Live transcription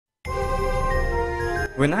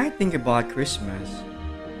When I think about Christmas,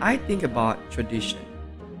 I think about tradition.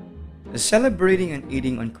 Celebrating and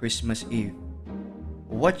eating on Christmas Eve,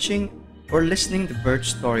 watching or listening the birth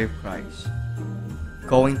story of Christ,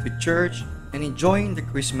 going to church and enjoying the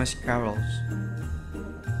Christmas carols,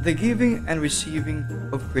 the giving and receiving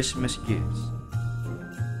of Christmas gifts.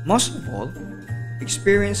 Most of all,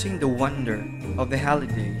 experiencing the wonder of the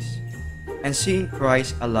holidays and seeing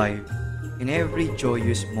Christ alive in every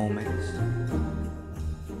joyous moment.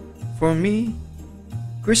 For me,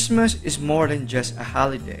 Christmas is more than just a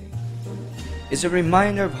holiday. It's a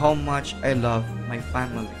reminder of how much I love my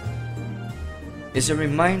family. It's a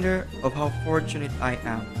reminder of how fortunate I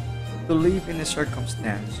am to live in a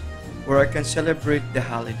circumstance where I can celebrate the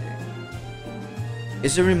holiday.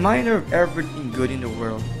 It's a reminder of everything good in the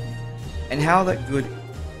world and how that good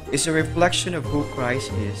is a reflection of who Christ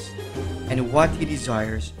is and what He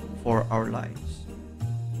desires for our lives.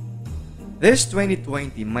 This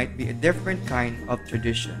 2020 might be a different kind of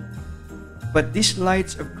tradition, but these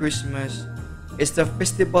lights of Christmas is the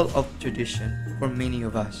festival of tradition for many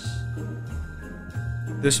of us.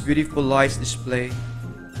 Those beautiful lights display,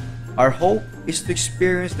 our hope is to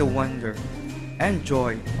experience the wonder and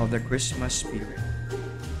joy of the Christmas spirit.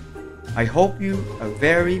 I hope you a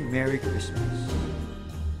very Merry Christmas.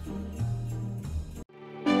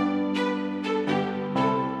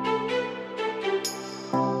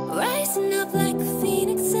 Rising up like the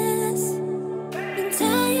phoenixes, been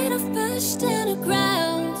tired of pushed down the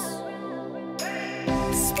ground.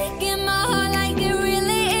 Speaking my heart like it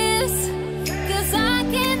really is, 'cause I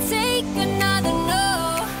can't take another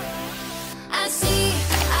no. I see,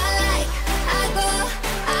 I like, I go,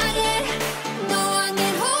 I get, no one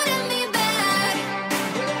can hold me back.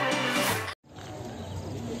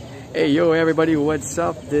 Hey yo everybody, what's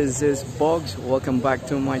up? This is Boggs. Welcome back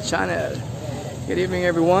to my channel. Good evening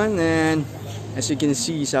everyone, and as you can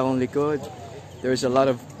see sa akong likod, there's a lot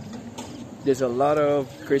of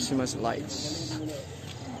Christmas lights.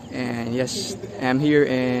 And yes, I'm here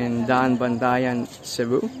in Daan Bantayan,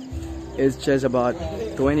 Cebu. It's just about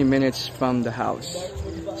 20 minutes from the house.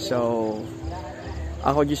 So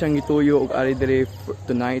ako gisang gituyo og ari dire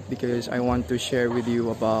tonight because I want to share with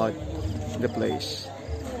you about the place,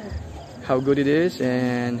 how good it is,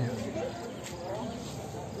 and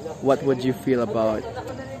what would you feel about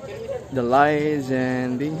the lights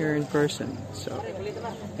and being here in person. So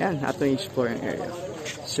yan, atong explore ang area.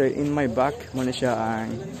 So in my back muna siya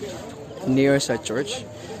ang near sa church.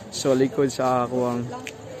 So likod sa ako ang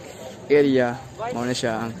area muna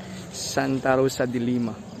siya ang Santa Rosa de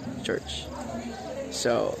Lima Church.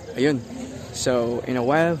 So ayun, so in a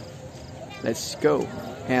while, let's go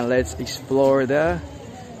and let's explore the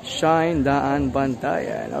Shine Daan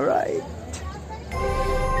Bantayan. Alright.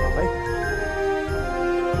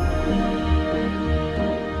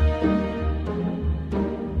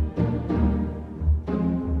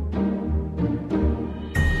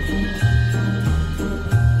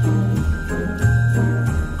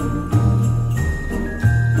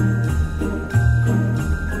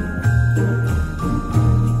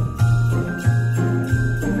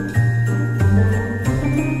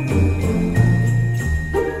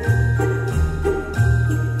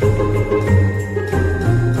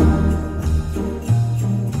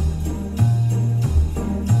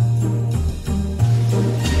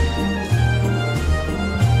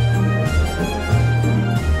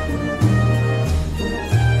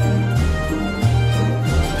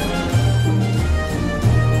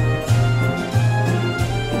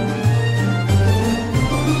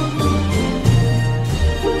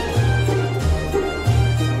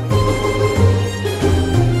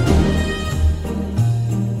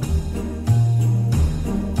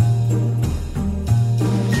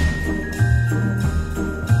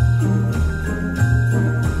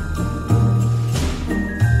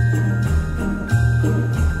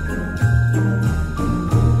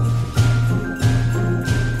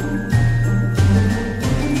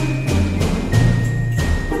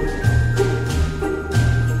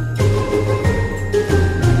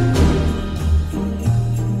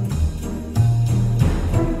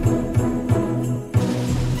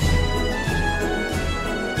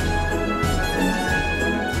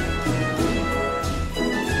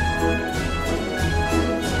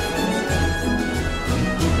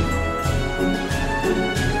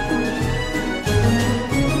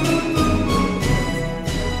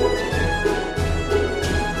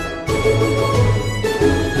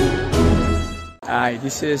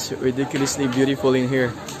 This is ridiculously beautiful in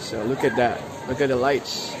here. So look at that. Look at the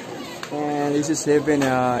lights. And this is even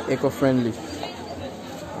eco-friendly.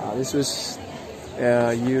 This was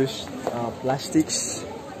used plastics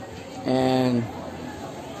and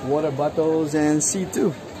water bottles and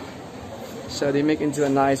C2. So they make into a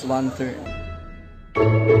nice lantern.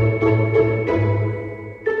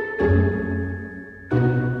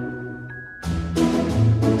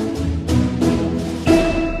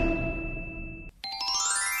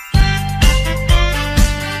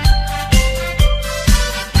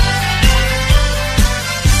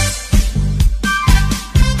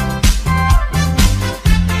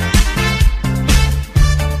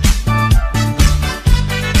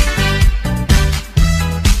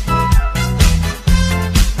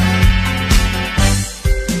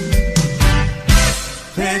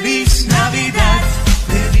 Feliz Navidad,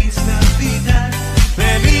 Feliz Navidad,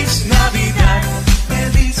 Feliz Navidad,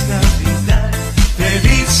 Feliz Navidad,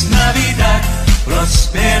 Feliz Navidad,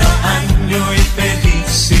 próspero año y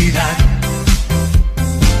felicidad.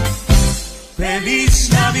 Feliz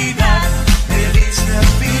Navidad, Feliz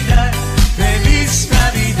Navidad, Feliz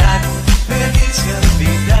Navidad, Feliz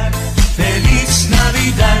Navidad, Feliz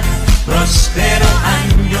Navidad, próspero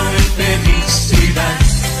año y felicidad.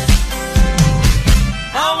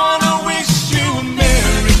 I wanna wish you a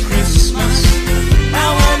Merry Christmas.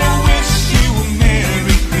 I wanna wish you a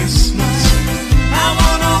Merry Christmas. I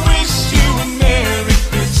wanna wish you a Merry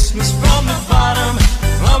Christmas from the bottom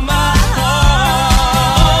of my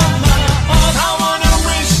heart. I wanna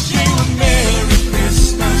wish you a Merry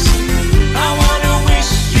Christmas. I wanna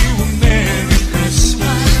wish you a Merry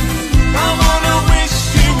Christmas. I wanna wish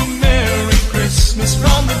you a Merry Christmas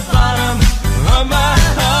from the bottom of my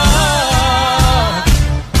heart.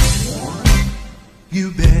 You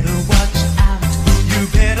better watch out, you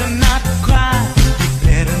better not cry, you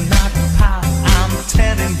better not pout, I'm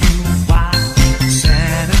telling you why.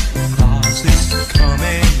 Santa Claus is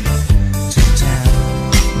coming to town.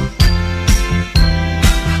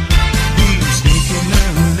 He's making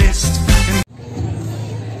a list.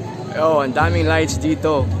 Oh, ang daming lights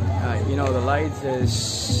dito. You know, the lights is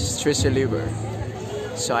Trisha Liber.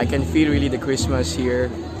 So I can feel really the Christmas here.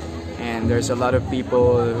 And there's a lot of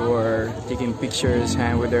people who are taking pictures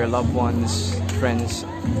and with their loved ones, friends,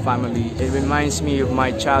 family. It reminds me of my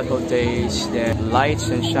childhood days that lights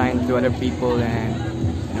and shine to other people and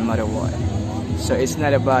no matter what. So it's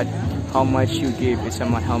not about how much you give, it's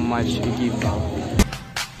about how much you give out.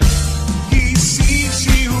 He sees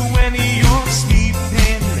you when you're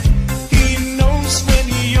sleeping. He knows when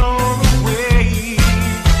you're away.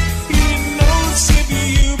 He knows if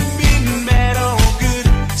you've been bad or good.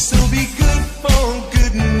 So be good for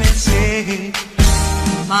goodness sake.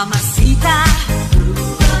 Mamacita,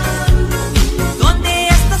 ¿dónde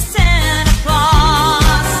está Santa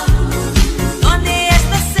Claus? ¿Dónde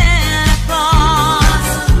está Santa Claus?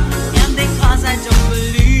 And because I don't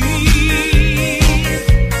believe,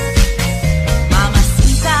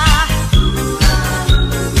 Mamacita,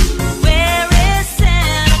 where is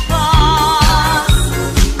Santa Claus?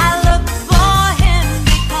 I look for him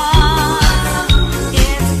because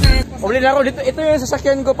it's Christmas. Uli na ako dito. Ito yung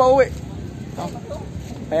sasakyan ko pa uwi.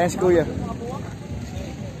 Ayan si Kuya.